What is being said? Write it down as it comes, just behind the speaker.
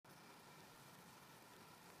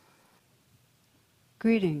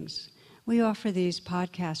Greetings. We offer these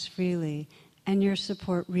podcasts freely, and your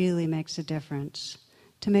support really makes a difference.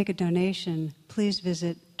 To make a donation, please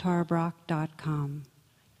visit tarabrock.com.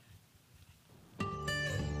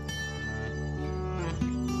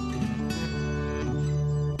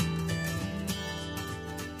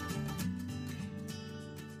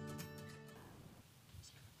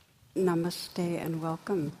 Namaste and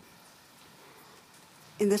welcome.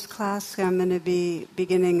 In this class, I'm going to be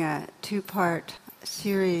beginning a two-part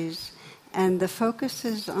series, and the focus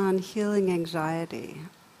is on healing anxiety.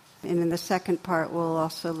 And in the second part, we'll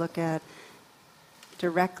also look at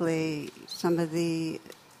directly some of the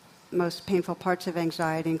most painful parts of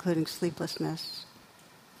anxiety, including sleeplessness.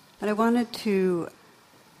 But I wanted to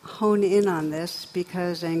hone in on this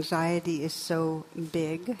because anxiety is so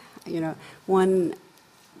big. One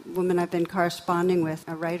woman I've been corresponding with,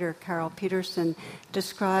 a writer, Carol Peterson,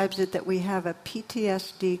 describes it that we have a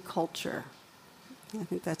PTSD culture. I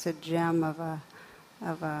think that's a gem of a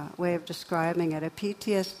way of describing it, a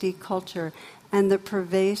PTSD culture. And the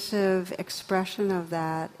pervasive expression of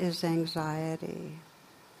that is anxiety.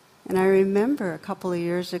 And I remember a couple of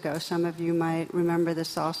years ago, some of you might remember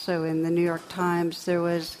this also, in the New York Times, there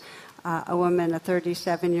was a woman, a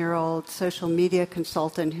 37-year-old social media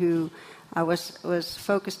consultant who was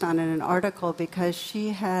focused on in an article because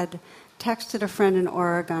she had texted a friend in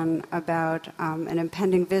Oregon about an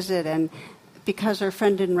impending visit, and because her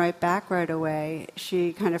friend didn't write back right away,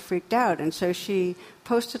 she kind of freaked out. And so she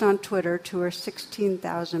posted on Twitter to her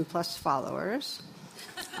 16,000 plus followers,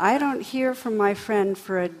 "I don't hear from my friend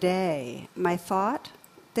for a day. My thought,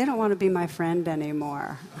 they don't want to be my friend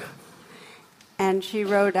anymore." And she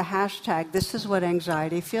wrote a hashtag, "This is what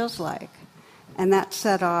anxiety feels like." And that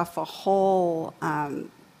set off a whole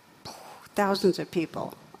thousands of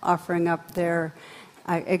people offering up their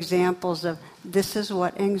examples of this is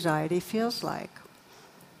what anxiety feels like.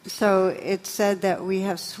 So it said that we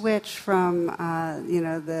have switched from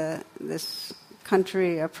this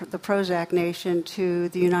country, the Prozac nation, to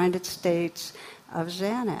the United States of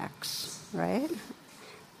Xanax, right?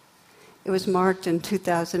 It was marked in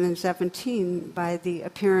 2017 by the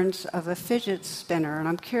appearance of a fidget spinner. And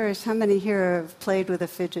I'm curious, how many here have played with a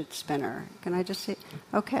fidget spinner? Can I just see?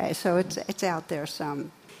 Okay, so it's out there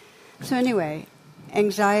some. So anyway,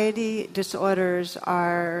 anxiety disorders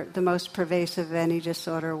are the most pervasive of any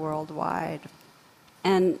disorder worldwide.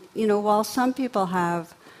 And, while some people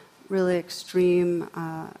have really extremely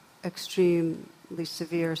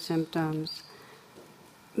severe symptoms,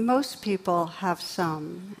 most people have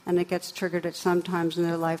some, and it gets triggered at some times in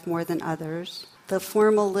their life more than others. The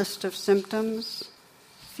formal list of symptoms: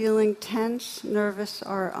 feeling tense, nervous,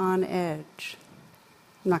 or on edge.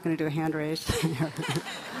 I'm not going to do a hand raise.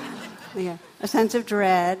 Yeah. A sense of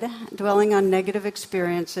dread, dwelling on negative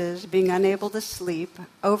experiences, being unable to sleep,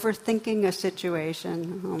 overthinking a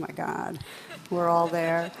situation. Oh my God, we're all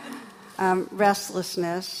there.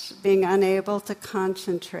 Restlessness, being unable to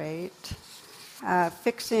concentrate,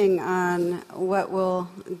 fixing on what will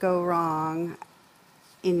go wrong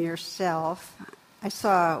in yourself. I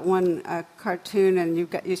saw one cartoon, and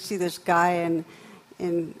you see this guy in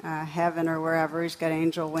heaven or wherever. He's got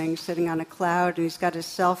angel wings sitting on a cloud, and he's got his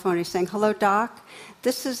cell phone. He's saying, "Hello, Doc.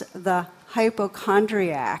 This is the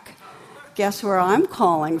hypochondriac. Guess where I'm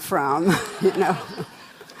calling from?"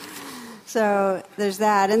 So there's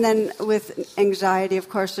that. And then with anxiety, of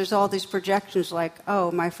course, there's all these projections like, oh,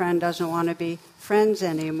 my friend doesn't want to be friends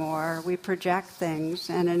anymore. We project things.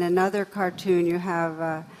 And in another cartoon, you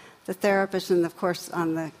have the therapist, and of course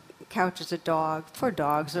on the couch is a dog. Poor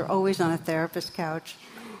dogs, they're always on a therapist couch.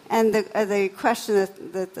 And the question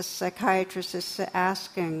that the psychiatrist is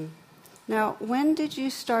asking, now, when did you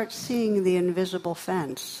start seeing the invisible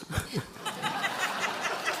fence?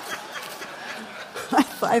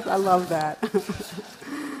 I love that.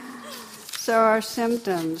 So our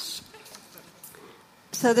symptoms.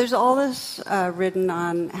 So there's all this written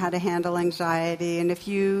on how to handle anxiety, and if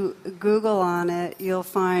you Google on it, you'll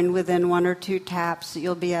find within one or two taps that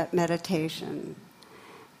you'll be at meditation.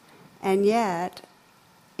 And yet,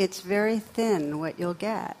 it's very thin what you'll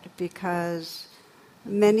get, because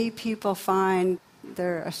many people find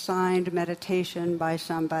they're assigned meditation by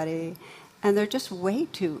somebody, and they're just way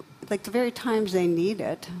too, like the very times they need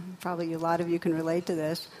it, probably a lot of you can relate to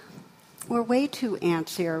this, we're way too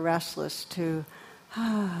antsy or restless to,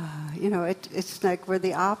 it's like we're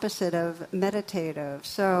the opposite of meditative.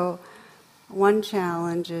 So one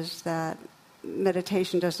challenge is that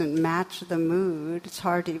meditation doesn't match the mood. It's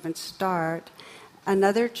hard to even start.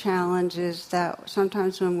 Another challenge is that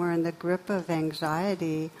sometimes when we're in the grip of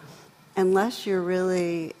anxiety, unless you're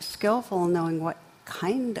really skillful in knowing what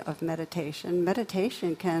kind of meditation.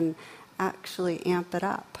 Meditation can actually amp it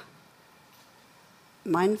up.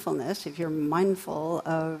 Mindfulness, if you're mindful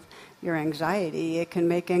of your anxiety, it can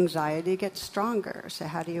make anxiety get stronger. So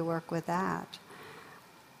how do you work with that?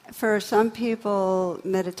 For some people,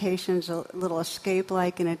 meditation's a little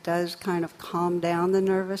escape-like, and it does kind of calm down the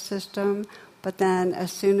nervous system. But then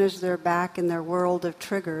as soon as they're back in their world of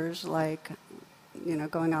triggers, like,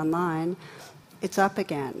 going online, it's up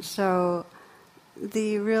again. So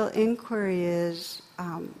the real inquiry is,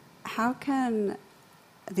 how can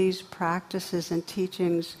these practices and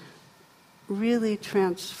teachings really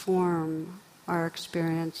transform our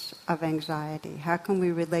experience of anxiety? How can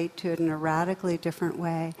we relate to it in a radically different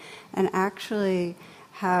way and actually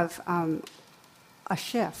have a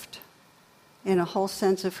shift in a whole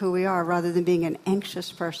sense of who we are, rather than being an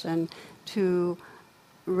anxious person, to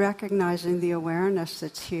recognizing the awareness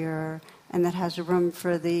that's here and that has room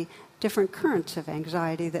for the different currents of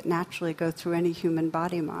anxiety that naturally go through any human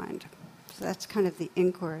body-mind. So that's kind of the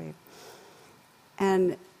inquiry.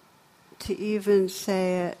 And to even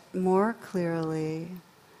say it more clearly,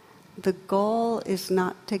 the goal is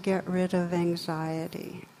not to get rid of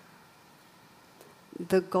anxiety.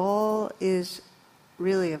 The goal is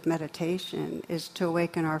really of meditation is to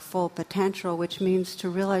awaken our full potential, which means to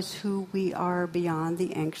realize who we are beyond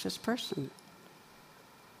the anxious person.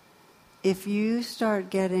 If you start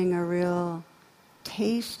getting a real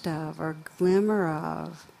taste of or glimmer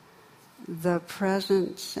of the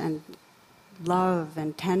presence and love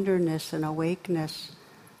and tenderness and awakeness,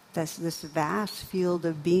 that's this vast field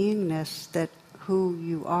of beingness, that who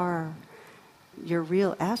you are, your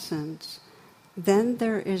real essence, then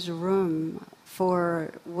there is room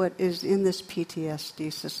for what is in this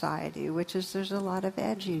PTSD society, which is there's a lot of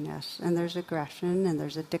edginess, and there's aggression, and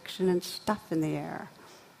there's addiction and stuff in the air.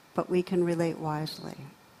 But we can relate wisely.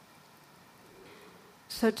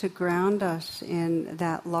 So to ground us in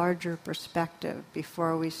that larger perspective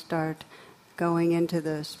before we start going into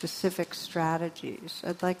the specific strategies,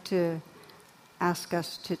 I'd like to ask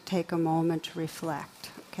us to take a moment to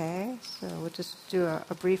reflect, okay? So we'll just do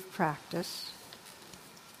a brief practice.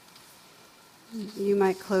 You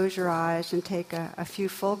might close your eyes and take a few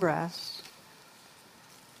full breaths.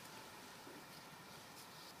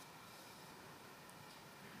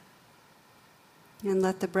 And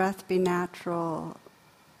let the breath be natural.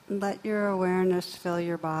 Let your awareness fill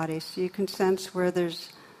your body so you can sense where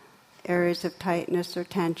there's areas of tightness or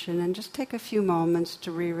tension, and just take a few moments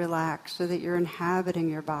to re-relax so that you're inhabiting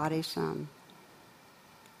your body some.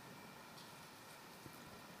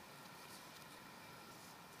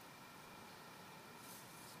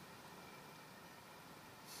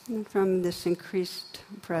 And from this increased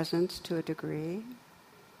presence to a degree,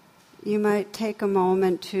 you might take a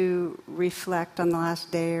moment to reflect on the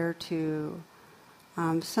last day or two,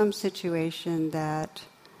 some situation that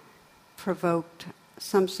provoked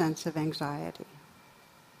some sense of anxiety.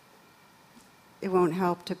 It won't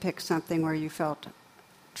help to pick something where you felt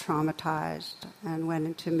traumatized and went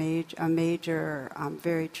into a major,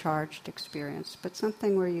 very charged experience, but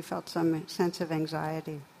something where you felt some sense of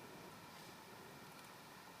anxiety.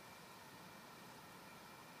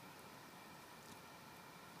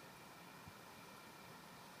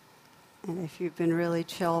 And if you've been really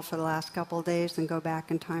chill for the last couple of days, then go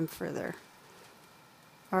back in time further,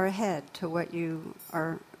 or ahead to what you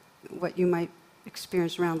might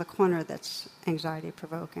experience around the corner that's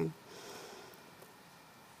anxiety-provoking.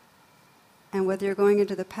 And whether you're going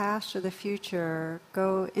into the past or the future,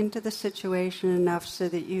 go into the situation enough so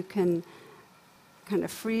that you can kind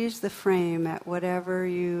of freeze the frame at whatever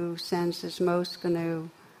you sense is most going to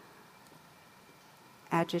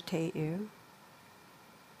agitate you.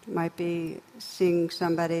 It might be seeing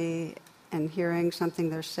somebody and hearing something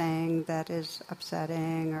they're saying that is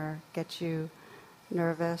upsetting or gets you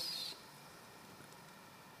nervous.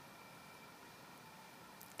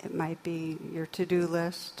 It might be your to-do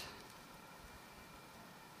list.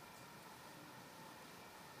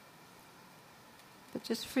 But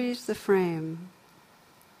just freeze the frame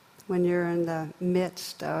when you're in the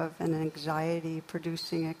midst of an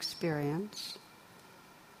anxiety-producing experience.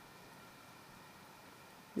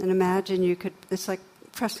 And imagine it's like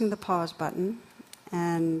pressing the pause button,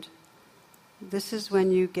 and this is when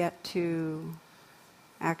you get to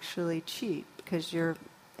actually cheat, because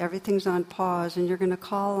everything's on pause, and you're going to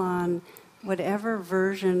call on whatever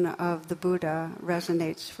version of the Buddha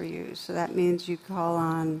resonates for you. So that means you call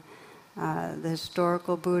on the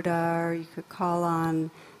historical Buddha, or you could call on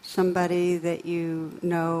somebody that you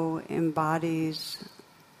know embodies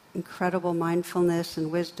incredible mindfulness and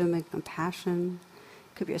wisdom and compassion.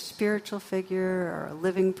 Could be a spiritual figure or a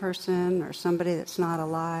living person or somebody that's not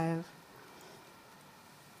alive.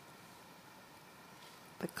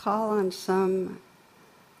 But call on some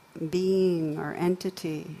being or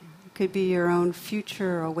entity. It could be your own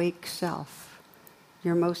future awake self,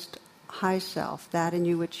 your most high self, that in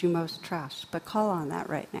you which you most trust. But call on that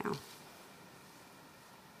right now.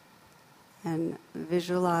 And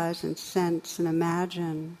visualize and sense and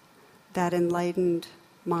imagine that enlightened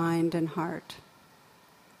mind and heart.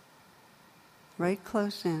 Right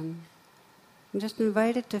close in. And just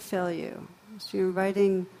invite it to fill you. So you're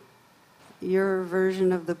inviting your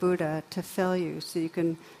version of the Buddha to fill you, so you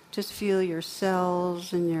can just feel your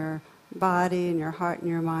cells and your body and your heart and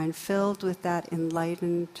your mind filled with that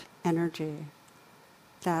enlightened energy,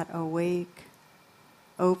 that awake,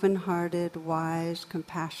 open-hearted, wise,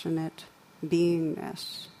 compassionate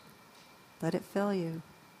beingness. Let it fill you.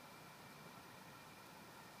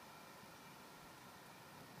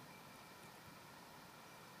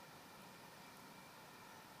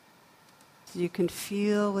 You can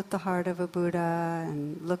feel with the heart of a Buddha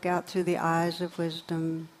and look out through the eyes of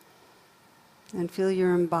wisdom and feel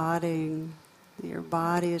you're embodying, your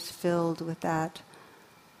body is filled with that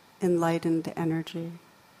enlightened energy.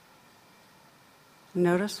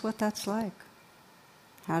 Notice what that's like.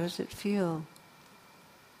 How does it feel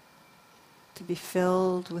to be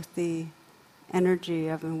filled with the energy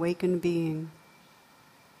of an awakened being?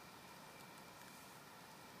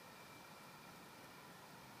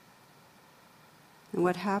 And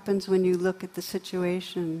what happens when you look at the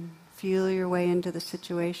situation, feel your way into the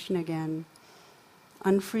situation again,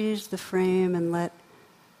 unfreeze the frame and let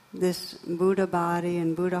this Buddha body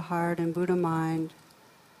and Buddha heart and Buddha mind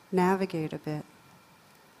navigate a bit.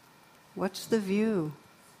 What's the view?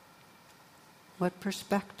 What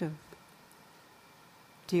perspective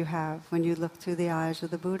do you have when you look through the eyes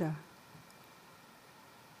of the Buddha?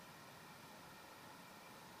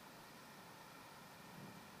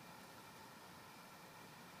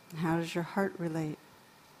 How does your heart relate?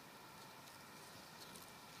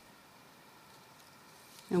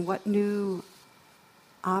 And what new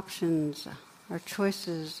options or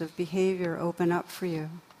choices of behavior open up for you?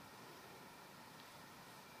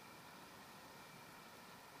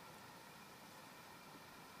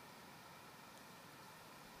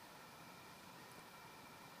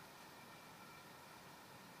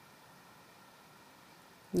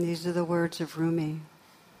 And these are the words of Rumi.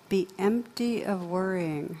 Be empty of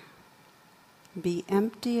worrying. Be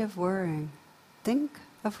empty of worrying. Think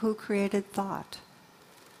of who created thought.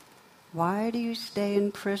 Why do you stay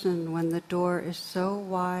in prison when the door is so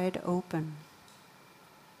wide open?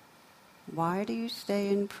 Why do you stay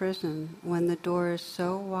in prison when the door is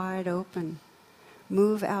so wide open?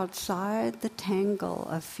 Move outside the tangle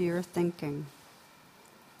of fear thinking.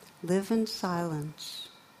 Live in silence.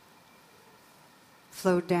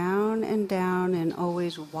 Flow down and down in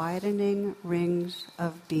always widening rings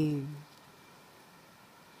of being.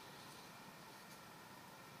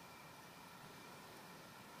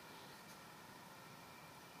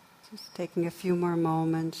 Just taking a few more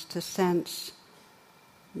moments to sense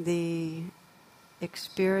the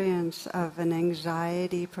experience of an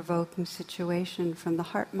anxiety-provoking situation from the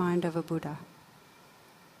heart-mind of a Buddha.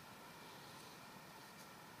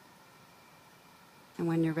 And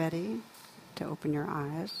when you're ready to open your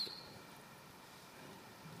eyes,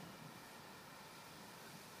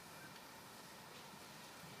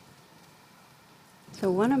 so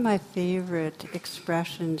one of my favorite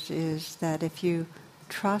expressions is that if you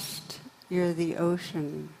trust you're the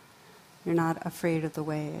ocean, you're not afraid of the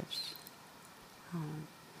waves.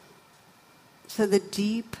 So the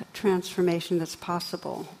deep transformation that's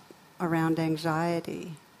possible around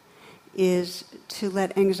anxiety is to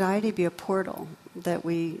let anxiety be a portal, that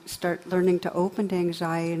we start learning to open to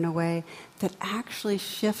anxiety in a way that actually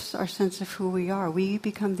shifts our sense of who we are. We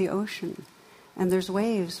become the ocean, and there's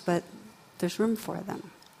waves, but there's room for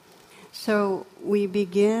them. So we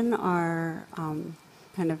begin our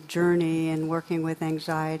kind of journey in working with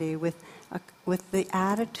anxiety with the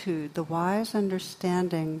attitude, the wise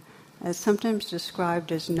understanding, as sometimes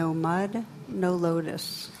described as no mud, no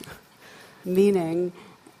lotus. Meaning,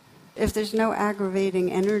 if there's no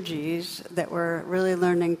aggravating energies that we're really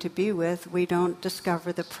learning to be with, we don't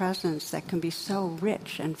discover the presence that can be so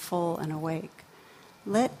rich and full and awake.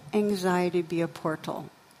 Let anxiety be a portal.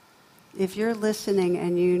 If you're listening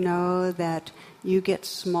and you know that you get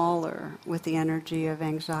smaller with the energy of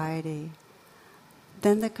anxiety,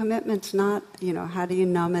 then the commitment's not, how do you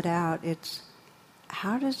numb it out? It's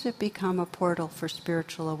how does it become a portal for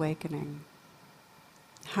spiritual awakening?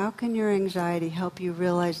 How can your anxiety help you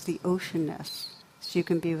realize the oceanness so you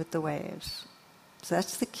can be with the waves? So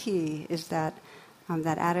that's the key, is that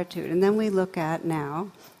attitude. And then we look at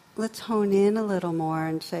now, let's hone in a little more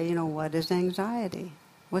and say, what is anxiety?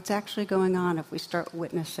 What's actually going on if we start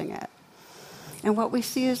witnessing it? And what we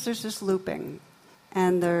see is there's this looping.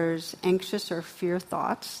 And there's anxious or fear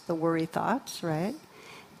thoughts, the worry thoughts, right?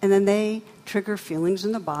 And then they trigger feelings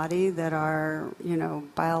in the body that are,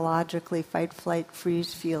 biologically fight, flight,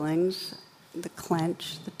 freeze feelings, the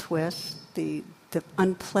clench, the twist, the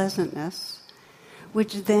unpleasantness,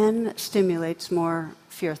 which then stimulates more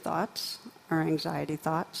fear thoughts or anxiety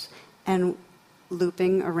thoughts, and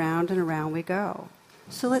looping around and around we go.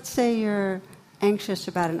 So let's say you're anxious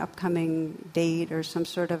about an upcoming date or some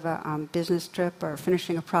sort of a business trip or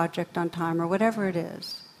finishing a project on time or whatever it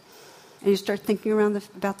is. And you start thinking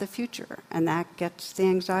about the future, and that gets the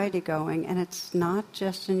anxiety going. And it's not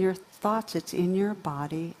just in your thoughts, it's in your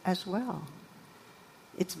body as well.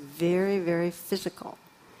 It's very, very physical.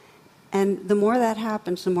 And the more that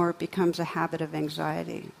happens, the more it becomes a habit of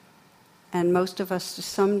anxiety. And most of us, to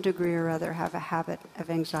some degree or other, have a habit of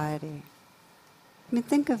anxiety. I mean,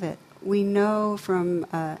 think of it. We know from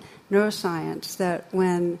neuroscience that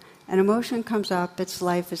when an emotion comes up, its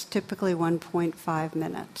life is typically 1.5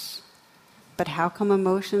 minutes. But how come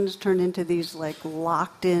emotions turn into these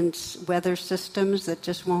locked-in weather systems that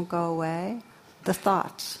just won't go away? The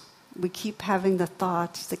thoughts. We keep having the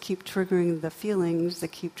thoughts that keep triggering the feelings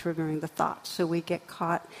that keep triggering the thoughts. So we get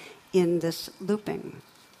caught in this looping.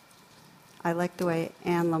 I like the way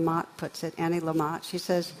Annie Lamott, she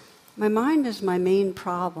says, "My mind is my main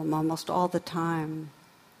problem almost all the time.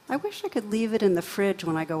 I wish I could leave it in the fridge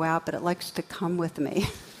when I go out, but it likes to come with me."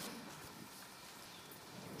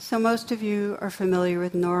 So most of you are familiar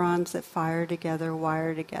with neurons that fire together,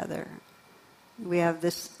 wire together. We have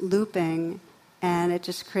this looping, and it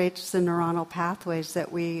just creates the neuronal pathways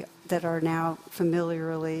that are now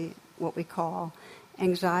familiarly what we call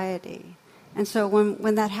anxiety. And so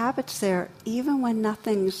when that habit's there, even when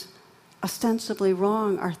nothing's ostensibly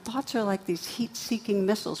wrong, our thoughts are like these heat-seeking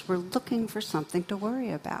missiles. We're looking for something to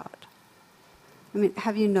worry about. I mean,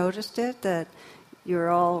 have you noticed it, that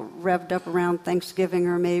you're all revved up around Thanksgiving,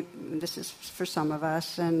 or maybe this is for some of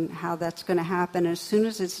us, and how that's going to happen. As soon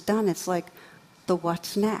as it's done, it's like the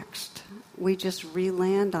what's next. We just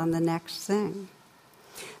re-land on the next thing.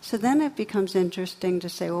 So then it becomes interesting to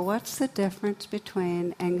say, well, what's the difference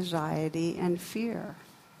between anxiety and fear?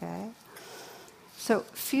 Okay? So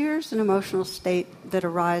fear is an emotional state that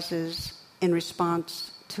arises in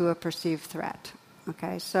response to a perceived threat.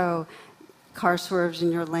 Okay, so car swerves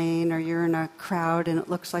in your lane, or you're in a crowd and it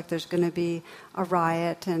looks like there's going to be a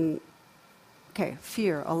riot, and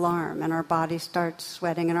fear, alarm, and our body starts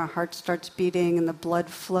sweating and our heart starts beating and the blood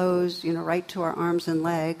flows, right to our arms and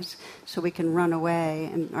legs so we can run away,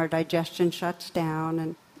 and our digestion shuts down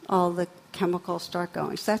and all the chemicals start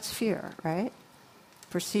going. So that's fear, right?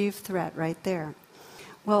 Perceived threat right there.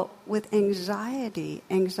 Well, with anxiety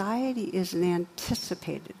is an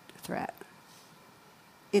anticipated threat.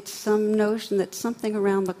 It's some notion that something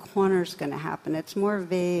around the corner is going to happen. It's more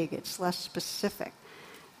vague. It's less specific.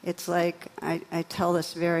 It's like, I tell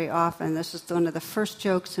this very often. This is one of the first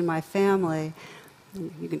jokes in my family.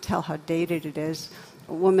 You can tell how dated it is.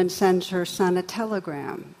 A woman sends her son a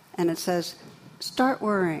telegram, and it says, "Start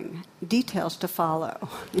worrying. Details to follow."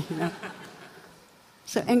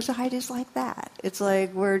 So anxiety is like that. It's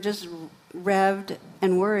like we're just revved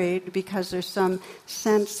and worried because there's some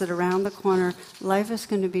sense that around the corner, life is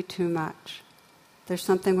going to be too much. There's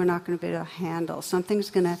something we're not going to be able to handle. Something's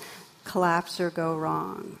going to collapse or go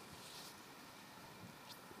wrong.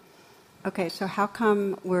 Okay, so how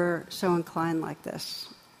come we're so inclined like this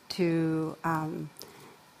to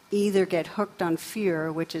either get hooked on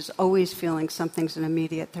fear, which is always feeling something's an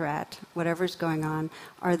immediate threat, whatever's going on,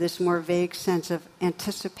 or this more vague sense of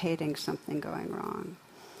anticipating something going wrong?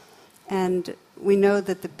 And we know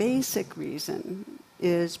that the basic reason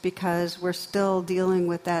is because we're still dealing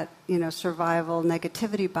with that, survival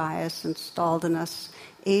negativity bias installed in us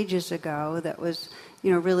ages ago that was,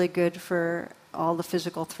 really good for all the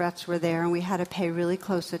physical threats were there, and we had to pay really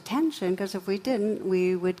close attention, because if we didn't,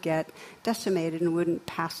 we would get decimated and wouldn't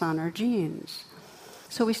pass on our genes.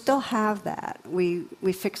 So we still have that. We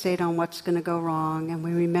fixate on what's going to go wrong, and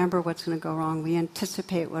we remember what's going to go wrong. We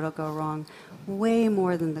anticipate what will go wrong way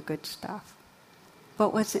more than the good stuff.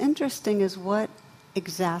 But what's interesting is what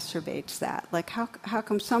exacerbates that. Like how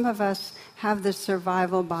come some of us have this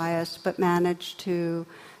survival bias but manage to,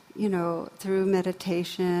 through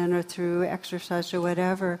meditation or through exercise or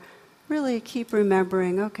whatever, really keep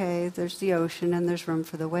remembering, okay, there's the ocean and there's room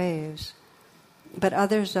for the waves. But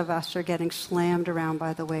others of us are getting slammed around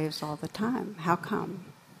by the waves all the time. How come?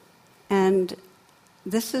 And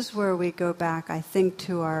this is where we go back, I think,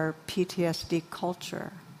 to our PTSD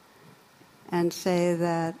culture and say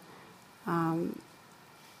that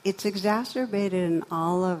it's exacerbated in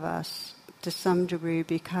all of us to some degree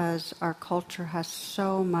because our culture has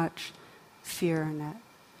so much fear in it.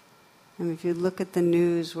 I mean, if you look at the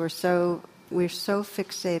news, we're so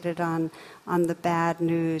fixated on the bad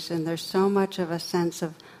news, and there's so much of a sense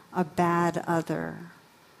of a bad other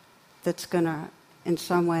that's going to, in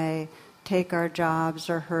some way, take our jobs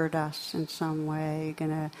or hurt us in some way,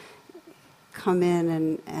 going to come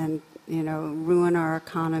in and ruin our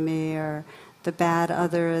economy, or the bad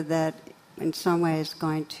other that in some way is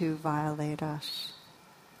going to violate us.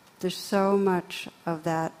 There's so much of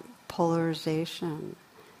that polarization.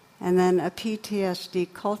 And then a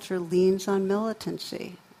PTSD culture leans on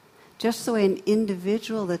militancy. Just the way an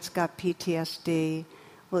individual that's got PTSD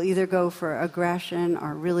will either go for aggression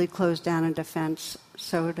or really close down in defense,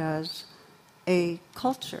 so does a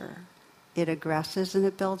culture. It aggresses and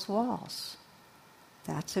it builds walls.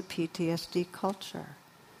 That's a PTSD culture.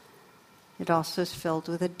 It also is filled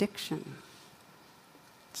with addiction.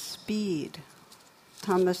 Speed.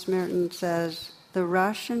 Thomas Merton says, the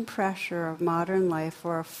rush and pressure of modern life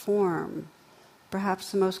are a form,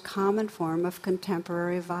 perhaps the most common form of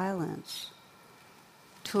contemporary violence.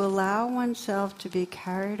 To allow oneself to be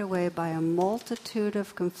carried away by a multitude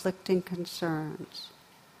of conflicting concerns,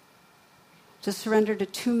 to surrender to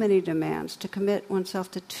too many demands, to commit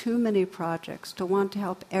oneself to too many projects, to want to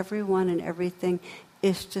help everyone and everything,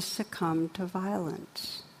 is to succumb to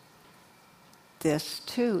violence. This,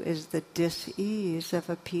 too, is the dis-ease of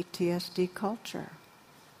a PTSD culture.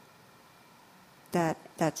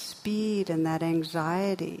 That speed and that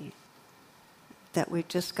anxiety that we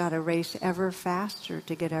just got to race ever faster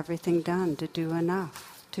to get everything done, to do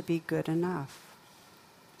enough, to be good enough.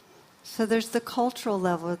 So there's the cultural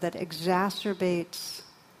level that exacerbates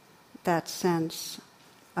that sense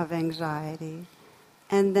of anxiety.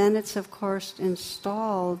 And then it's, of course,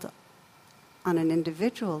 installed on an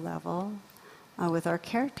individual level with our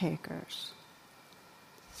caretakers.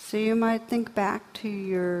 So you might think back to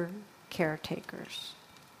your caretakers,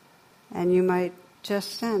 and you might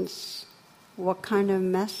just sense what kind of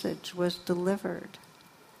message was delivered.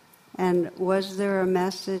 And was there a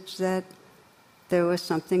message that there was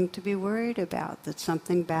something to be worried about, that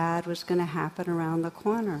something bad was going to happen around the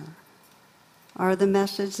corner? Or the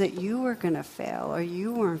message that you were going to fail or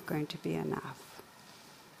you weren't going to be enough?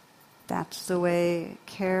 That's the way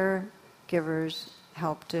caregivers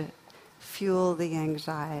help to fuel the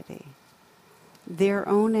anxiety. Their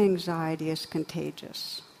own anxiety is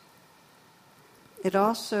contagious. It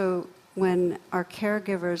also, when our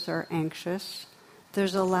caregivers are anxious,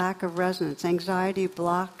 there's a lack of resonance. Anxiety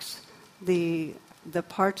blocks the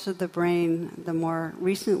parts of the brain, the more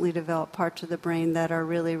recently developed parts of the brain that are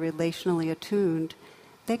really relationally attuned.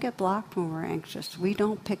 They get blocked when we're anxious. We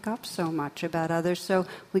don't pick up so much about others, so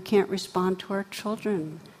we can't respond to our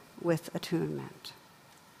children with attunement.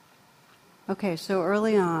 Okay, so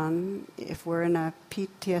early on, if we're in a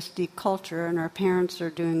PTSD culture and our parents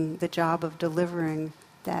are doing the job of delivering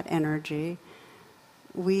that energy,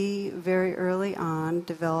 we very early on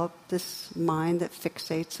develop this mind that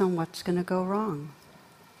fixates on what's going to go wrong.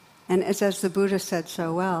 And as the Buddha said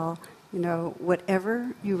so well,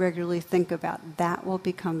 whatever you regularly think about, that will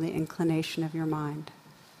become the inclination of your mind.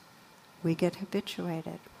 We get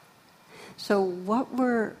habituated. So what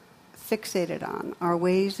we're fixated on are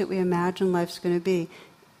ways that we imagine life's going to be.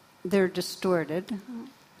 They're distorted.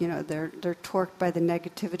 They're torqued by the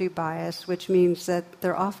negativity bias, which means that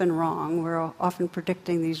they're often wrong. We're often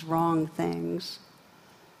predicting these wrong things.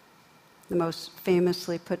 The most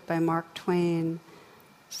famously put by Mark Twain,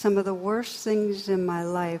 some of the worst things in my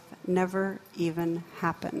life never even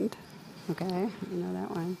happened. Okay, you know that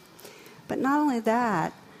one. But not only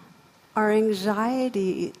that, our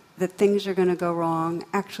anxiety that things are going to go wrong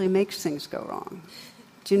actually makes things go wrong.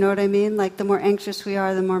 Do you know what I mean? Like, the more anxious we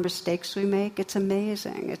are, the more mistakes we make. It's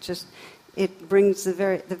amazing. It brings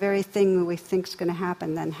the very thing we think is going to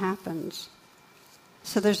happen then happens.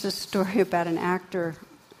 So there's this story about an actor.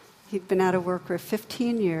 He'd been out of work for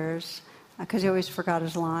 15 years because he always forgot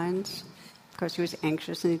his lines. Of course, he was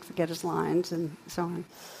anxious and he'd forget his lines and so on.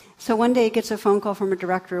 So one day he gets a phone call from a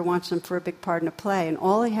director who wants him for a big part in a play, and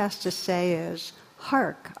all he has to say is,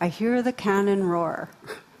 "Hark, I hear the cannon roar."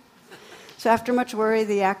 So after much worry,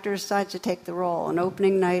 the actor decides to take the role. And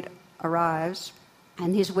opening night arrives,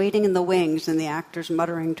 and he's waiting in the wings, and the actor's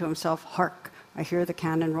muttering to himself, "Hark, I hear the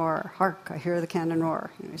cannon roar. Hark, I hear the cannon roar."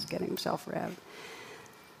 He's getting himself revved.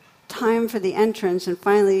 Time for the entrance, and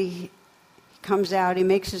finally he comes out, he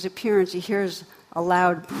makes his appearance, he hears a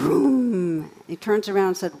loud boom, room. He turns around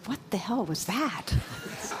and said, "What the hell was that?"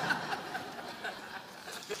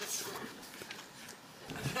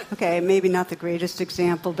 Okay, maybe not the greatest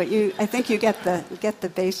example, but I think you get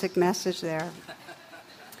the basic message there.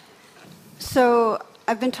 So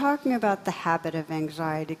I've been talking about the habit of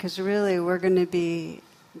anxiety because really we're going to be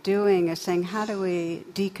doing is saying, how do we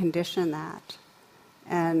decondition that?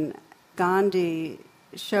 And Gandhi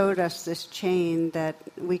showed us this chain that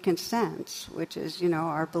we can sense, which is,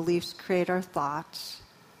 our beliefs create our thoughts.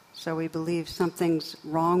 So we believe something's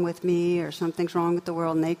wrong with me or something's wrong with the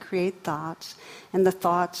world, and they create thoughts. And the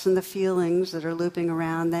thoughts and the feelings that are looping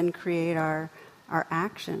around then create our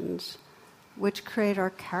actions, which create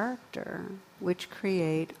our character, which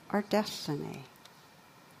create our destiny.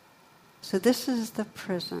 So this is the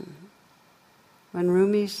prison. When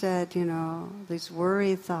Rumi said, these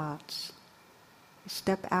worry thoughts,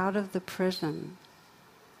 step out of the prison.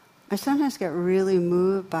 I sometimes get really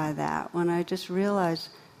moved by that when I just realize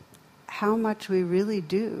how much we really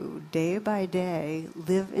do, day by day,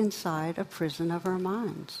 live inside a prison of our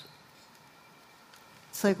minds.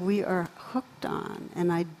 It's like we are hooked on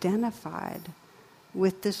and identified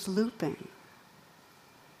with this looping.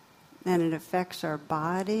 And it affects our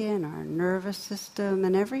body and our nervous system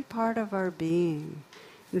and every part of our being.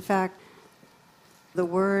 In fact, the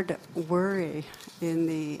word worry in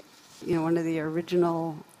the, one of the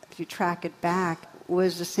original, if you track it back,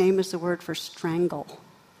 was the same as the word for strangle.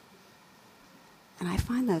 And I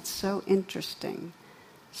find that so interesting.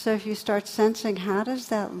 So if you start sensing, how does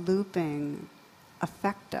that looping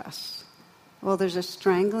affect us? Well, there's a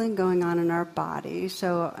strangling going on in our body.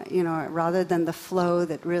 So, rather than the flow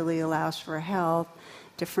that really allows for health,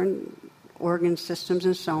 different organ systems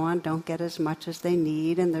and so on don't get as much as they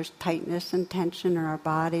need. And there's tightness and tension in our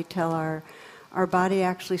body till our body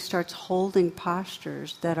actually starts holding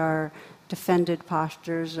postures that are defended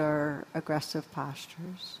postures or aggressive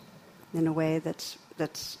postures in a way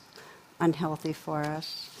that's unhealthy for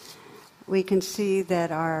us. We can see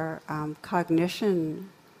that our cognition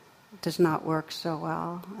does not work so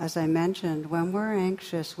well. As I mentioned, when we're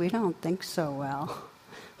anxious, we don't think so well.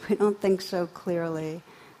 We don't think so clearly.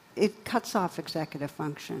 It cuts off executive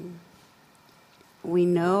function. We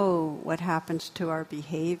know what happens to our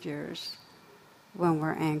behaviors when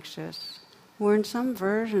we're anxious. We're in some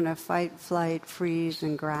version of fight, flight, freeze,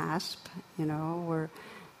 and grasp. We're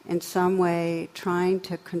in some way trying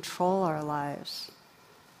to control our lives.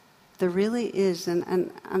 There really is,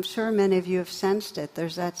 and I'm sure many of you have sensed it,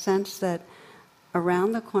 there's that sense that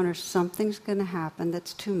around the corner something's going to happen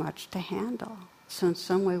that's too much to handle. So in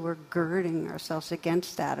some way we're girding ourselves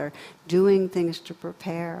against that or doing things to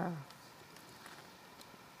prepare.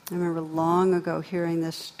 I remember long ago hearing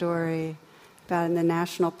this story about in the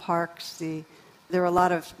national parks, there were a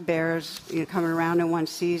lot of bears coming around in one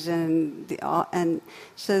season, and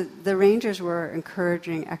so the rangers were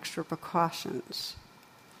encouraging extra precautions.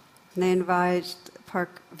 And they advised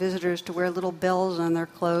park visitors to wear little bells on their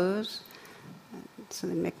clothes so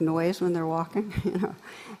they make noise when they're walking,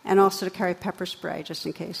 and also to carry pepper spray just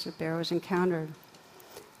in case a bear was encountered.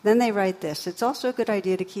 Then they write this: it's also a good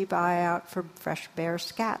idea to keep an eye out for fresh bear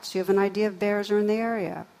scats. So you have an idea if bears are in the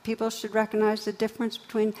area. People should recognize the difference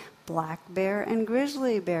between black bear and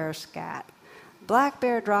grizzly bear scat. Black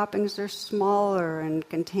bear droppings are smaller and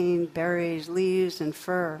contain berries, leaves, and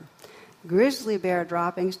fur. Grizzly bear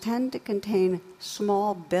droppings tend to contain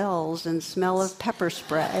small bells and smell of pepper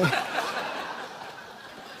spray.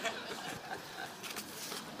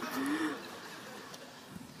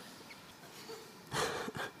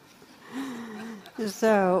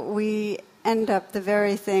 So we end up the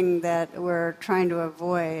very thing that we're trying to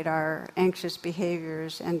avoid, our anxious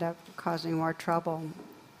behaviors end up causing more trouble.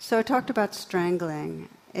 So I talked about strangling.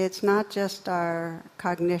 It's not just our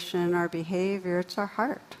cognition, our behavior, it's our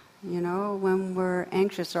heart. When we're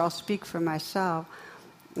anxious, or I'll speak for myself,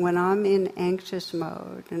 when I'm in anxious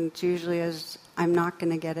mode, and it's usually as I'm not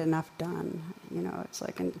going to get enough done. It's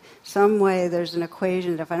like in some way there's an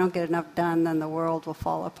equation that if I don't get enough done, then the world will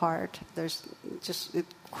fall apart. It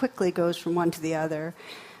quickly goes from one to the other.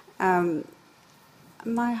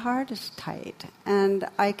 My heart is tight, and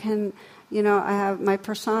I can, my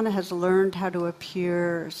persona has learned how to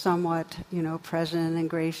appear somewhat, present and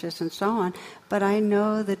gracious and so on, but I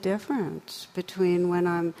know the difference between when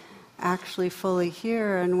I'm actually fully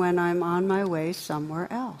here and when I'm on my way somewhere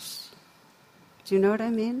else. Do you know what I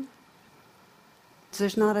mean?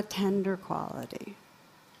 There's not a tender quality.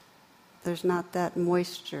 There's not that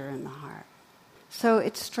moisture in the heart. So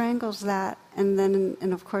it strangles that, and then,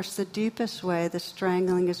 and of course, the deepest way, the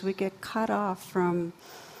strangling, is we get cut off from,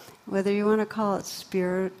 whether you want to call it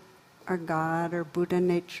spirit or God or Buddha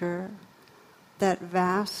nature, that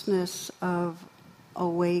vastness of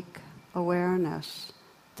awake awareness,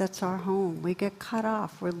 that's our home. We get cut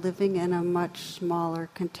off. We're living in a much smaller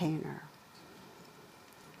container.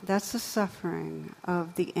 That's the suffering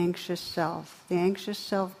of the anxious self. The anxious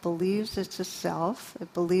self believes it's a self.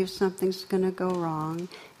 It believes something's going to go wrong,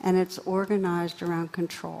 and it's organized around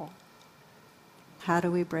control. How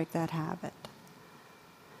do we break that habit?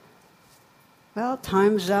 Well,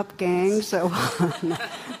 time's up, gang, so...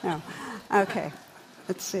 no. Okay,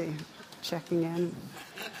 let's see. Checking in.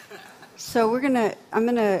 So I'm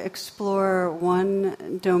going to explore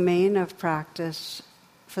one domain of practice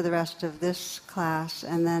for the rest of this class,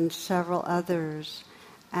 and then several others.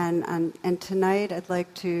 And tonight I'd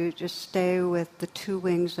like to just stay with the two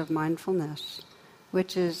wings of mindfulness,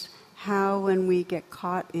 which is how when we get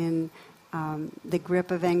caught in the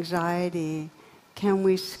grip of anxiety, can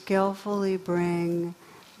we skillfully bring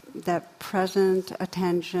that present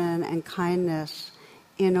attention and kindness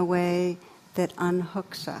in a way that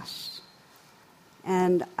unhooks us.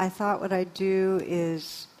 And I thought what I'd do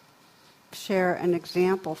is share an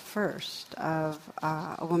example first of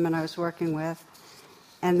a woman I was working with,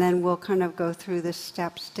 and then we'll kind of go through the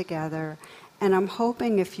steps together. And I'm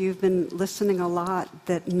hoping if you've been listening a lot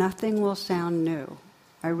that nothing will sound new.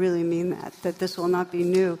 I really mean that this will not be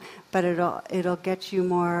new, but it'll get you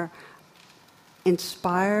more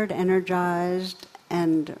inspired, energized,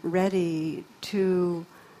 and ready to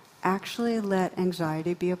actually let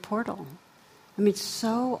anxiety be a portal. I mean,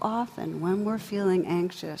 so often when we're feeling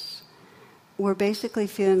anxious, we're basically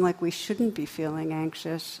feeling like we shouldn't be feeling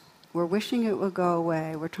anxious. We're wishing it would go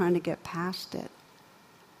away. We're trying to get past it.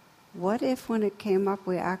 What if when it came up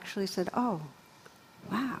we actually said, oh,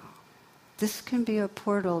 wow, this can be a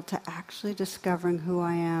portal to actually discovering who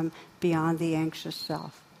I am beyond the anxious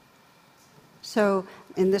self. So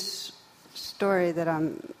in this story that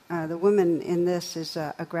the woman in this is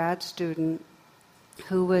a grad student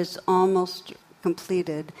who was almost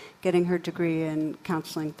completed getting her degree in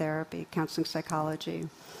counseling therapy, counseling psychology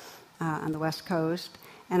on the West Coast.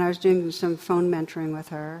 And I was doing some phone mentoring with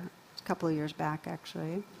her a couple of years back,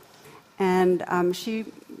 actually. And she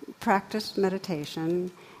practiced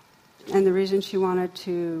meditation. And the reason she wanted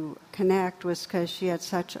to connect was because she had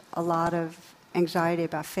such a lot of anxiety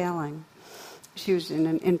about failing. She was in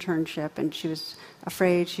an internship, and she was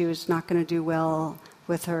afraid she was not going to do well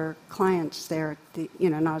with her clients there,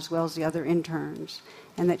 not as well as the other interns,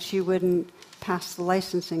 and that she wouldn't pass the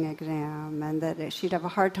licensing exam, and that she'd have a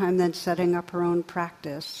hard time then setting up her own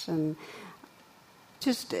practice, and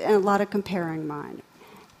just a lot of comparing mind.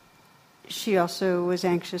 She also was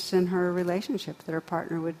anxious in her relationship that her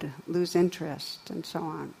partner would lose interest and so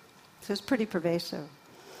on. So it's pretty pervasive.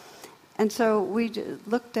 And so we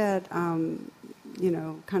looked at,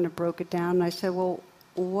 kind of broke it down, and I said, well,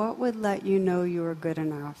 what would let you know you were good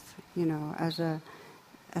enough, as a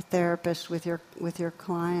therapist with your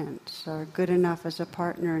clients, or good enough as a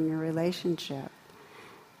partner in your relationship?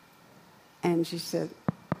 And she said,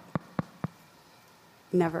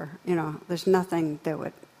 never, there's nothing that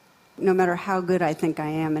would, no matter how good I think I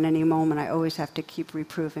am in any moment, I always have to keep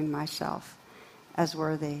reproving myself as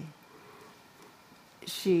worthy.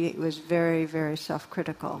 She was very, very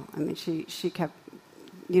self-critical. I mean, she kept,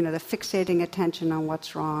 the fixating attention on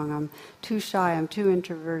what's wrong. I'm too shy, I'm too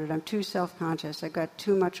introverted, I'm too self-conscious, I've got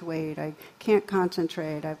too much weight, I can't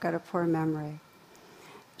concentrate, I've got a poor memory.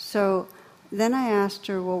 So then I asked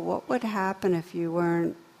her, well, what would happen if you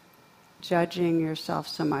weren't judging yourself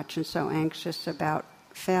so much and so anxious about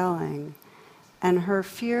failing? And her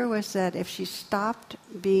fear was that if she stopped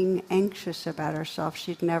being anxious about herself,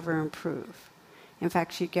 she'd never improve. In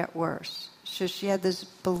fact, she'd get worse. So she had this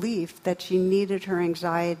belief that she needed her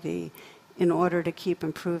anxiety in order to keep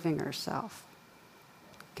improving herself.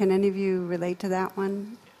 Can any of you relate to that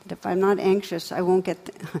one? If I'm not anxious, I won't get...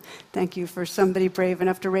 Thank you for somebody brave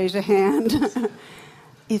enough to raise a hand.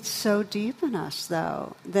 It's so deep in us,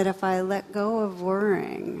 though, that if I let go of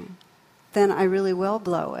worrying, then I really will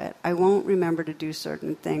blow it. I won't remember to do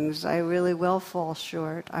certain things. I really will fall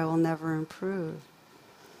short. I will never improve.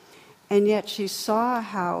 And yet she saw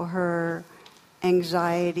how her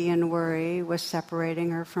anxiety and worry was separating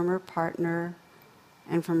her from her partner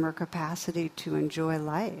and from her capacity to enjoy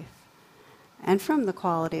life and from the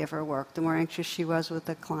quality of her work. The more anxious she was with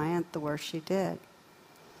the client, the worse she did.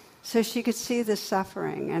 So she could see the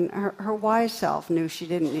suffering, and her wise self knew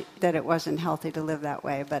that it wasn't healthy to live that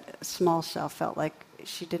way, but a small self felt like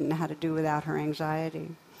she didn't know how to do without her anxiety.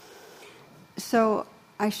 So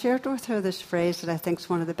I shared with her this phrase that I think is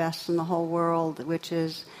one of the best in the whole world, which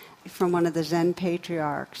is from one of the Zen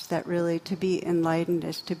patriarchs, that really to be enlightened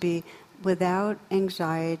is to be without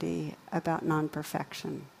anxiety about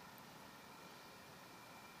non-perfection.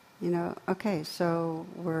 Okay, so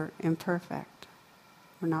we're imperfect.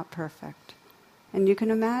 We're not perfect. And you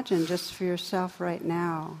can imagine just for yourself right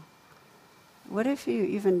now, what if you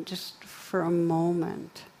even just for a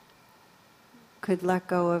moment could let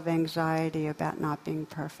go of anxiety about not being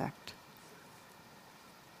perfect?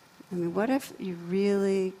 What if you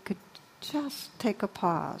really could just take a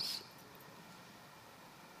pause?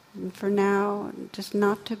 And for now, just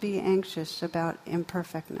not to be anxious about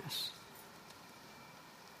imperfectness.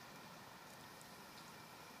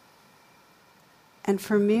 And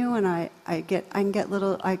for me, when I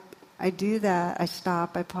do that, I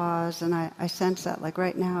stop, I pause, and I sense that, like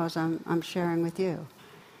right now as I'm sharing with you,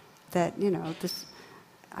 that, this,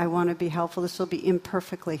 I want to be helpful, this will be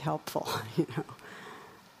imperfectly helpful,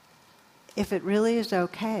 If it really is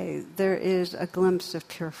okay, there is a glimpse of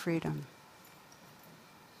pure freedom.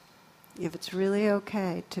 If it's really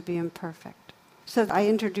okay to be imperfect. So I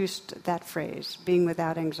introduced that phrase, being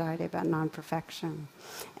without anxiety about non-perfection.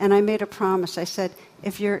 And I made a promise. I said,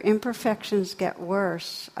 if your imperfections get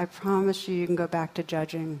worse, I promise you can go back to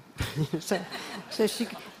judging.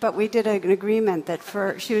 But we did an agreement that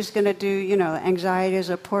she was going to do, anxiety as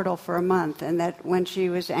a portal for a month, and that when she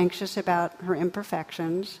was anxious about her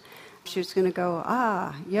imperfections, she was going to go,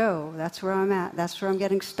 that's where I'm at. That's where I'm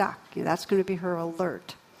getting stuck. That's going to be her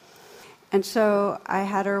alert. And so I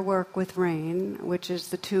had her work with RAIN, which is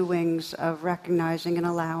the two wings of recognizing and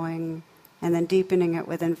allowing, and then deepening it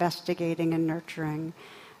with investigating and nurturing.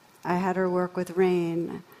 I had her work with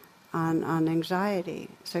RAIN on anxiety.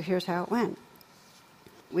 So here's how it went.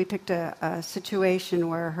 We picked a situation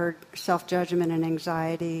where her self-judgment and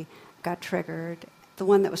anxiety got triggered. The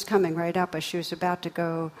one that was coming right up as she was about to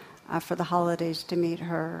go for the holidays to meet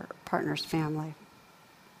her partner's family.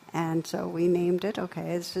 And so we named it,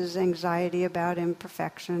 okay, this is anxiety about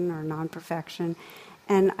imperfection or non-perfection.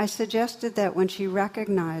 And I suggested that when she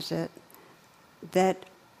recognized it, that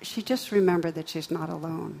she just remember that she's not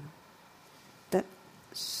alone. That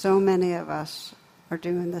so many of us are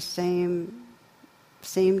doing the same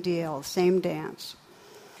deal, same dance.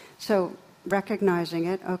 So recognizing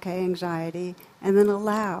it, okay, anxiety, and then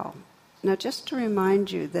allow. Now, just to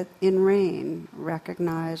remind you that in RAIN,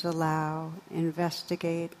 recognize, allow,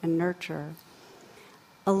 investigate, and nurture.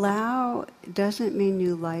 Allow doesn't mean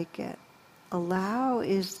you like it. Allow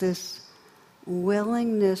is this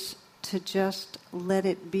willingness to just let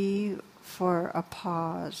it be for a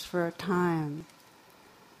pause, for a time,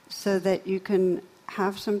 so that you can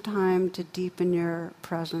have some time to deepen your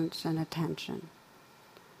presence and attention.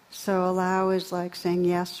 So allow is like saying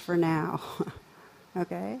yes for now,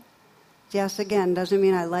 okay? Yes, again, doesn't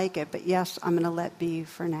mean I like it, but yes, I'm going to let be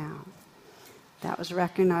for now. That was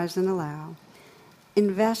recognize and allow.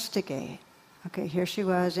 Investigate. Okay, here she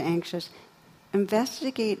was, anxious.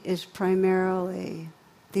 Investigate is primarily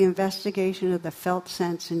the investigation of the felt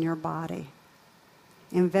sense in your body.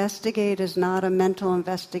 Investigate is not a mental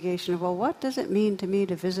investigation of, well, what does it mean to me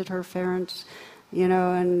to visit her parents,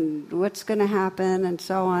 and what's going to happen, and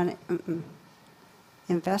so on.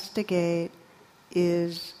 Investigate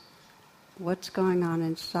is what's going on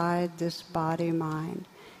inside this body-mind.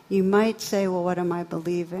 You might say, well, what am I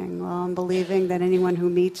believing? Well, I'm believing that anyone who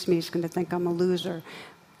meets me is going to think I'm a loser.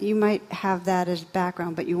 You might have that as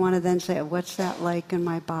background, but you want to then say, what's that like in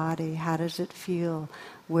my body? How does it feel?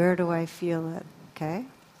 Where do I feel it? Okay?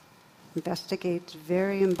 Investigate's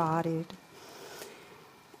very embodied.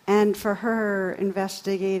 And for her,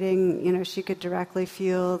 investigating, she could directly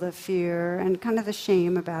feel the fear and kind of the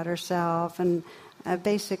shame about herself and a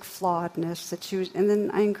basic flawedness that she was. And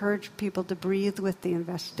then I encourage people to breathe with the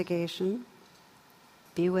investigation,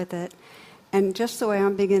 be with it. And just the way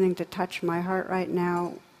I'm beginning to touch my heart right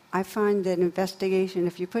now, I find that investigation,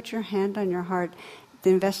 if you put your hand on your heart,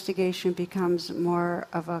 the investigation becomes more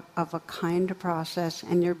of a kind process,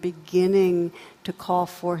 and you're beginning to call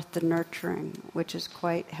forth the nurturing, which is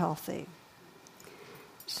quite healthy.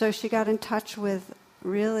 So she got in touch with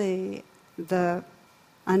really the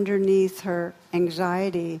underneath her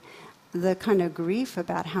anxiety, the kind of grief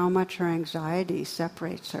about how much her anxiety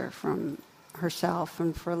separates her from herself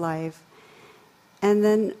and for life. And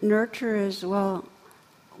then nurture is, well,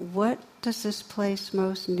 what does this place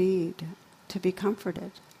most need to be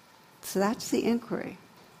comforted? So that's the inquiry.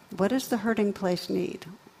 What does the hurting place need?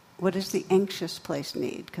 What does the anxious place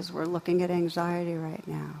need? Because we're looking at anxiety right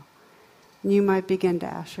now. And you might begin to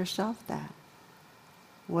ask yourself that.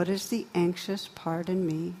 What does the anxious part in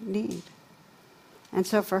me need? And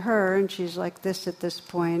so for her, and she's like this at this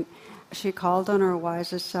point, she called on her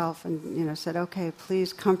wisest self and said, okay,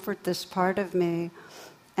 please comfort this part of me.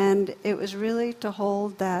 And it was really to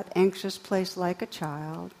hold that anxious place like a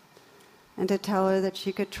child and to tell her that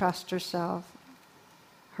she could trust herself,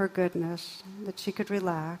 her goodness, that she could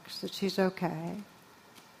relax, that she's okay.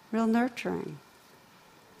 Real nurturing.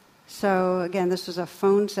 So again, this was a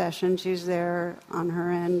phone session. She's there on her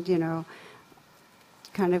end,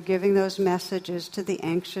 kind of giving those messages to the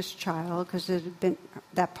anxious child, because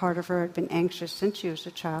that part of her had been anxious since she was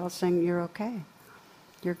a child, saying, you're okay,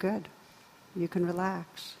 you're good, you can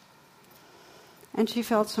relax. And she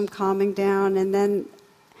felt some calming down, and then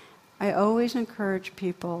I always encourage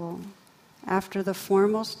people, after the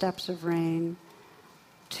formal steps of rain,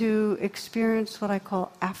 to experience what I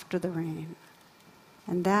call after the rain.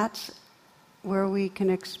 And that's where we can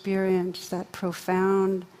experience that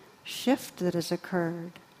profound shift that has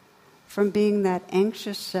occurred from being that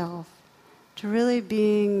anxious self to really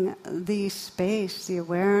being the space, the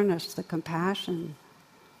awareness, the compassion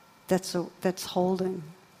that's holding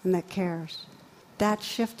and that cares. That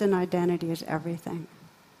shift in identity is everything.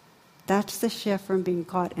 That's the shift from being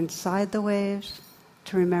caught inside the waves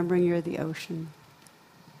to remembering you're the ocean.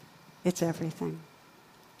 It's everything.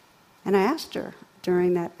 And I asked her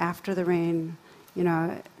during that after the rain,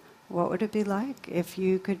 what would it be like if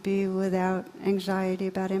you could be without anxiety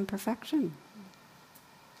about imperfection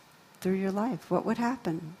through your life? What would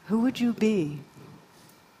happen? Who would you be?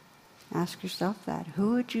 Ask yourself that.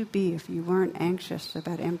 Who would you be if you weren't anxious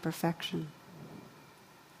about imperfection?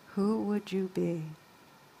 Who would you be?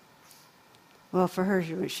 Well, for her,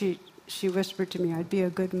 she whispered to me, I'd be a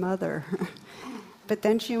good mother. But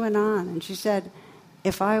then she went on and she said,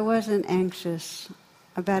 if I wasn't anxious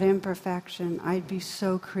about imperfection, I'd be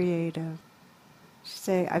so creative. She'd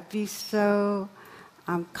say, I'd be so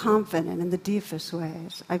confident in the deepest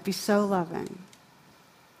ways. I'd be so loving.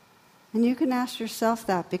 And you can ask yourself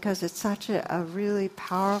that because it's such a really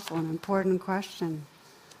powerful and important question.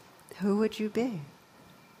 Who would you be?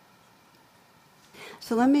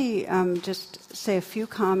 So let me just say a few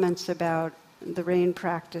comments about the rain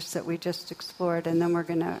practice that we just explored, and then we're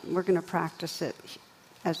gonna practice it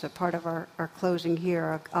as a part of our closing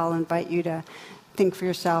here. I'll invite you to think for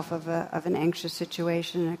yourself of an anxious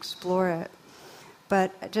situation and explore it.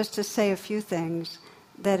 But just to say a few things,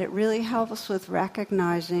 that it really helps with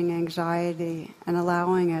recognizing anxiety and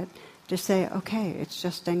allowing it to say, okay, it's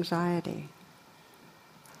just anxiety.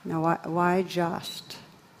 Now, why just?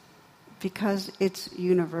 Because it's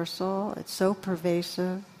universal, it's so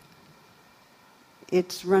pervasive,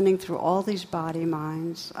 it's running through all these body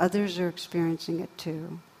minds, others are experiencing it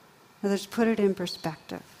too. Let's put it in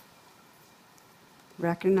perspective.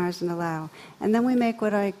 Recognize and allow. And then we make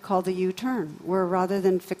what I call the U-turn, where rather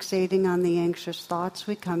than fixating on the anxious thoughts,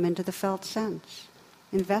 we come into the felt sense.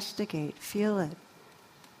 Investigate, feel it.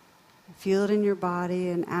 Feel it in your body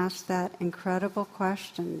and ask that incredible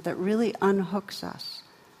question that really unhooks us.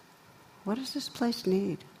 What does this place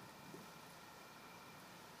need?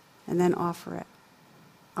 And then offer it.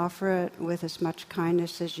 Offer it with as much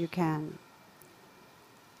kindness as you can.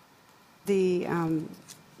 The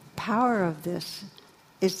power of this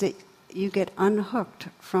is that you get unhooked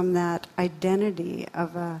from that identity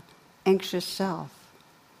of an anxious self,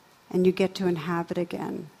 and you get to inhabit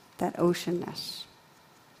again that oceanness.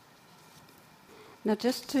 Now,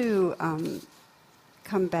 just to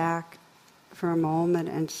come back for a moment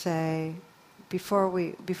and say, before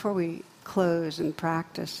we close and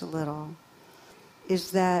practice a little,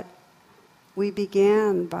 is that we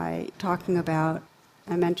began by talking about,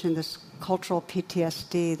 I mentioned this cultural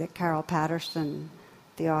PTSD that Carol Patterson,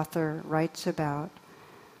 the author, writes about.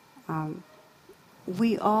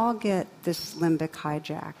 We all get this limbic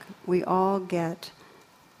hijack. We all get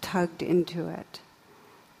tugged into it.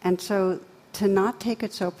 And so to not take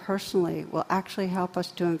it so personally will actually help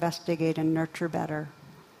us to investigate and nurture better.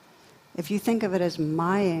 If you think of it as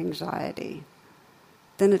my anxiety,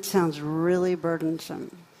 then it sounds really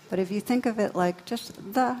burdensome. But if you think of it like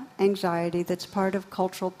just the anxiety that's part of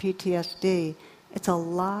cultural PTSD, it's a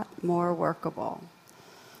lot more workable.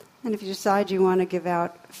 And if you decide you want to give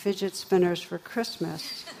out fidget spinners for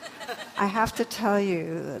Christmas, I have to tell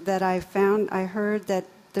you that I heard that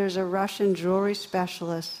there's a Russian jewelry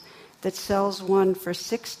specialist that sells one for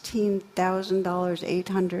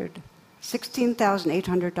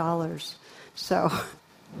 $16,800. So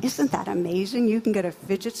isn't that amazing? You can get a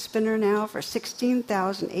fidget spinner now for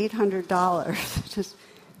 $16,800.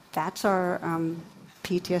 That's our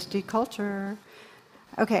PTSD culture.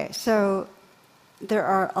 Okay, so there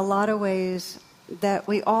are a lot of ways that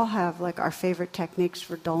we all have, like, our favorite techniques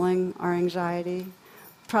for dulling our anxiety.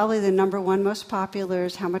 Probably the number one most popular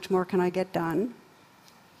is how much more can I get done?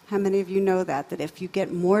 How many of you know that if you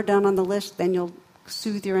get more done on the list, then you'll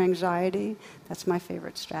soothe your anxiety. That's my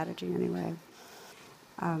favorite strategy anyway.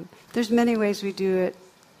 There's many ways we do it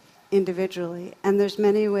individually, and there's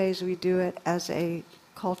many ways we do it as a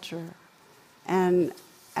culture. And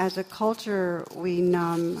as a culture, we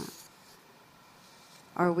numb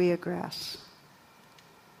or we aggress.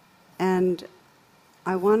 And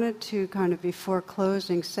I wanted to kind of, before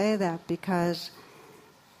closing, say that because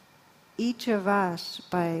each of us,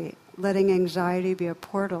 by letting anxiety be a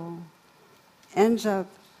portal, ends up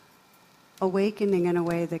awakening in a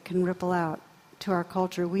way that can ripple out to our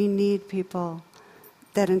culture. We need people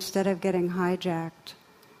that instead of getting hijacked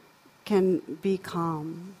can be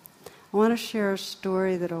calm. I want to share a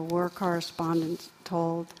story that a war correspondent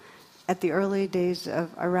told at the early days of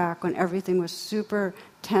Iraq when everything was super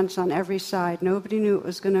tense on every side. Nobody knew what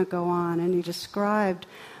was going to go on. And he described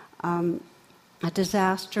a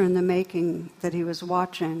disaster in the making that he was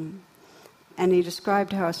watching. And he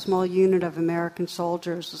described how a small unit of American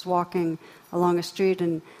soldiers was walking along a street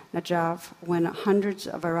in Najaf when hundreds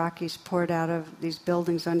of Iraqis poured out of these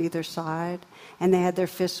buildings on either side, and they had their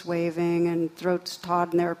fists waving and throats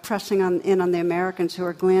taut, and they were pressing in on the Americans who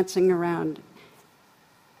were glancing around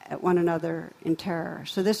at one another in terror.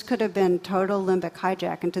 So this could have been total limbic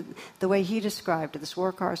hijack. And to the way he described it, this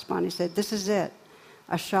war correspondent, he said, this is it.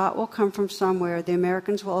 A shot will come from somewhere, the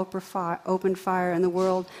Americans will open fire, and the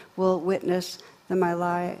world will witness the My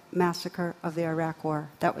Lai massacre of the Iraq War.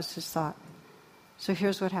 That was his thought. So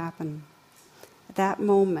here's what happened. At that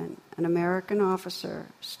moment, an American officer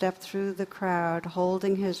stepped through the crowd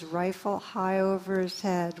holding his rifle high over his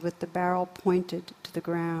head with the barrel pointed to the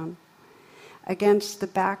ground. Against the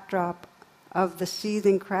backdrop of the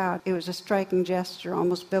seething crowd, it was a striking gesture,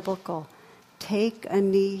 almost biblical. Take a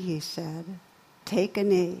knee, he said. Take a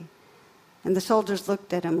knee. And the soldiers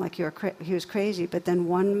looked at him like he was crazy, but then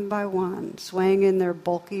one by one, swaying in their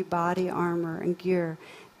bulky body armor and gear,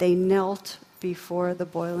 they knelt before the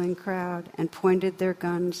boiling crowd and pointed their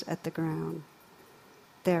guns at the ground.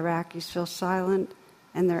 The Iraqis fell silent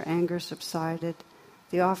and their anger subsided.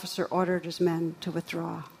 The officer ordered his men to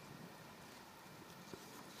withdraw.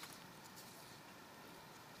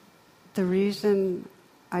 The reason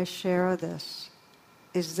I share this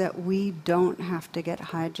is that we don't have to get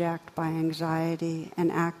hijacked by anxiety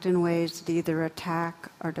and act in ways that either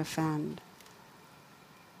attack or defend.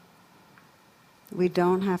 We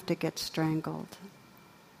don't have to get strangled.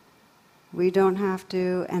 We don't have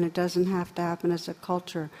to, and it doesn't have to happen as a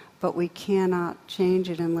culture, but we cannot change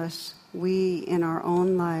it unless we, in our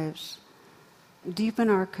own lives, deepen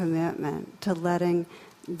our commitment to letting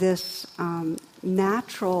this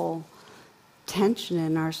natural tension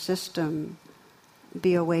in our system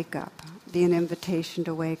be a wake-up, be an invitation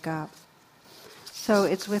to wake up. So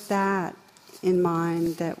it's with that in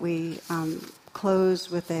mind that we close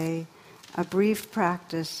with a brief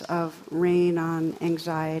practice of rain on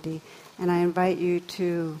anxiety. And I invite you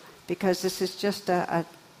to, because this is just a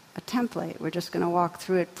template, we're just going to walk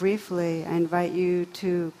through it briefly, I invite you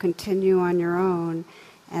to continue on your own,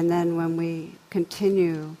 and then when we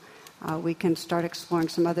continue, we can start exploring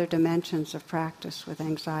some other dimensions of practice with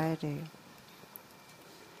anxiety.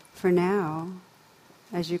 For now,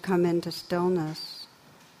 as you come into stillness,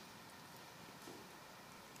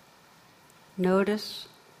 notice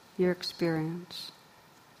your experience.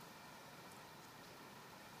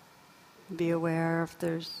 Be aware if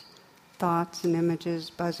there's thoughts and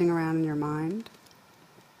images buzzing around in your mind.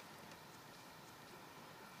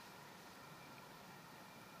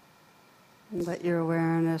 Let your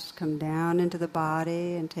awareness come down into the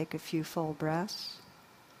body and take a few full breaths.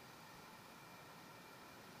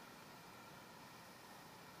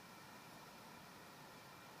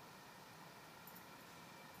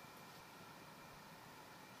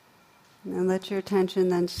 And let your attention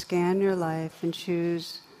then scan your life and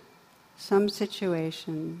choose some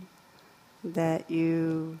situation that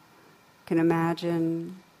you can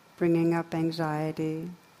imagine bringing up anxiety,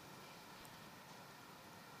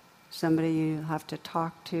 somebody you have to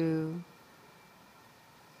talk to,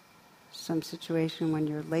 some situation when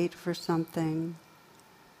you're late for something,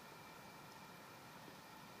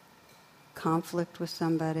 conflict with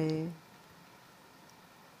somebody,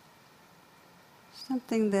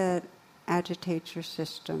 something that agitates your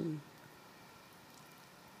system.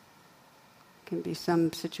 It can be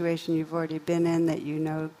some situation you've already been in that you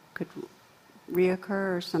know could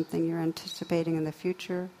reoccur, or something you're anticipating in the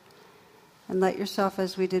future. And let yourself,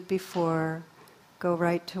 as we did before, go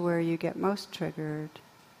right to where you get most triggered,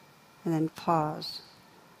 and then pause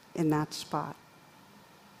in that spot.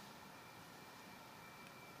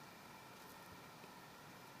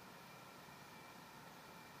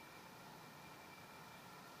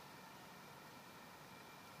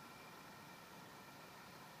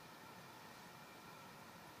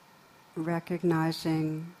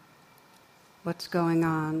 recognizing what's going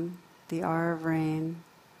on, the R of rain,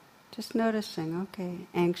 just noticing, okay,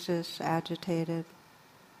 anxious, agitated.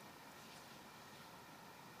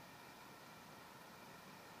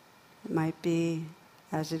 It might be,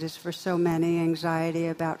 as it is for so many, anxiety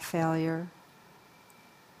about failure,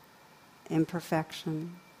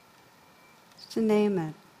 imperfection. Just to name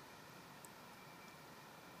it.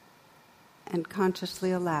 And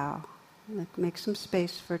consciously allow. Make some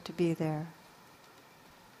space for it to be there.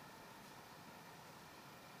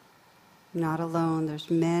 Not alone. There's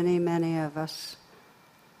many, many of us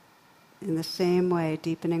in the same way,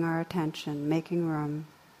 deepening our attention, making room.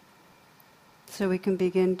 So we can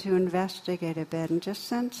begin to investigate a bit and just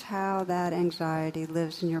sense how that anxiety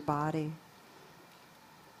lives in your body.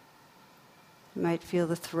 You might feel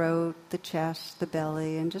the throat, the chest, the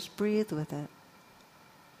belly, and just breathe with it.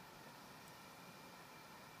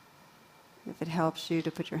 If it helps you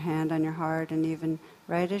to put your hand on your heart, and even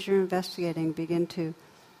right as you're investigating, begin to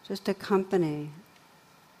just accompany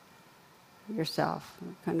yourself,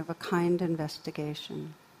 kind of a kind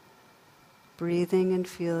investigation. Breathing and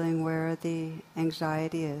feeling where the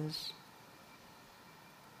anxiety is.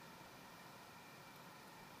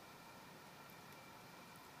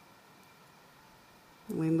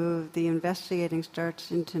 We move, the investigating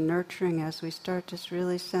starts into nurturing as we start to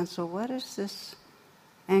really sense, well, what does this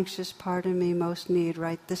anxious part of me most need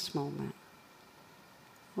right this moment?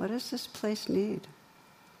 What does this place need?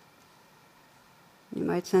 You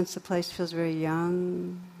might sense the place feels very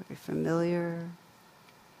young, very familiar.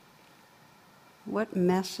 What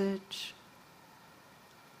message,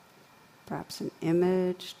 perhaps an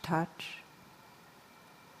image, touch,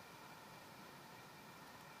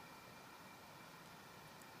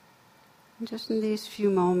 and just in these few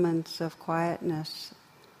moments of quietness,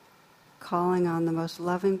 calling on the most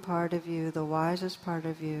loving part of you, the wisest part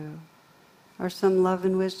of you, or some love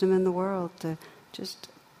and wisdom in the world to just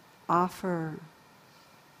offer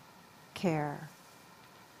care,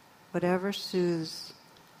 whatever soothes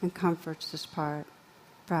and comforts this part,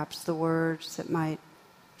 perhaps the words that might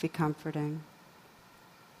be comforting.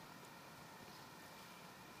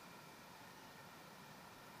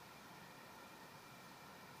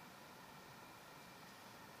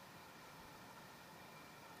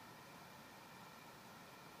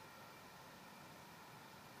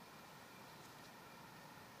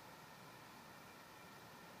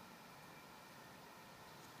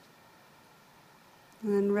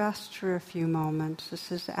 And then rest for a few moments.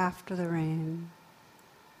 This is after the rain,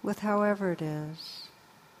 with however it is.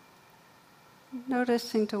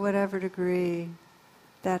 Noticing to whatever degree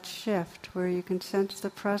that shift where you can sense the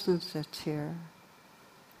presence that's here.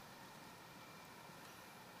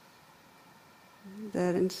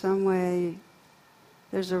 That in some way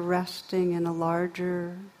there's a resting in a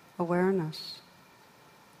larger awareness,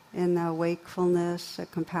 in a wakefulness, a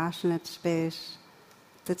compassionate space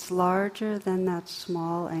that's larger than that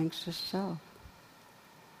small, anxious self.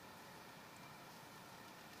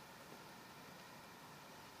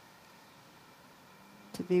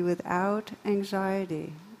 To be without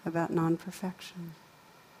anxiety about non-perfection,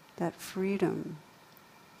 that freedom,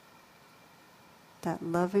 that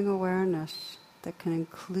loving awareness that can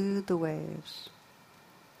include the waves.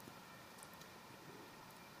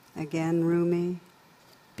 Again, Rumi,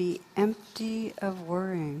 be empty of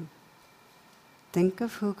worrying. Think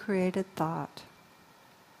of who created thought.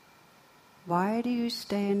 Why do you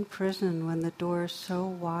stay in prison when the door is so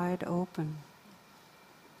wide open?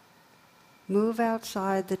 Move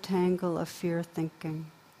outside the tangle of fear thinking.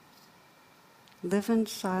 Live in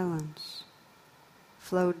silence.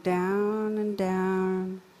 Flow down and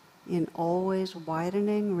down in always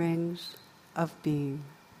widening rings of being.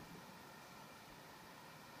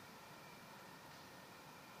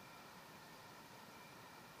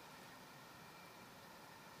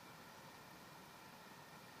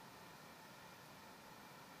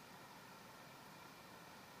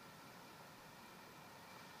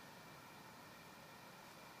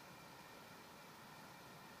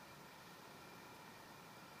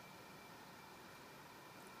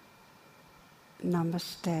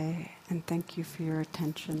 Namaste, and thank you for your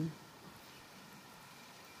attention.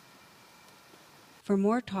 For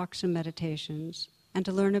more talks and meditations, and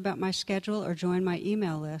to learn about my schedule or join my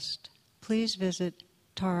email list, please visit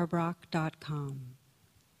tarabrock.com.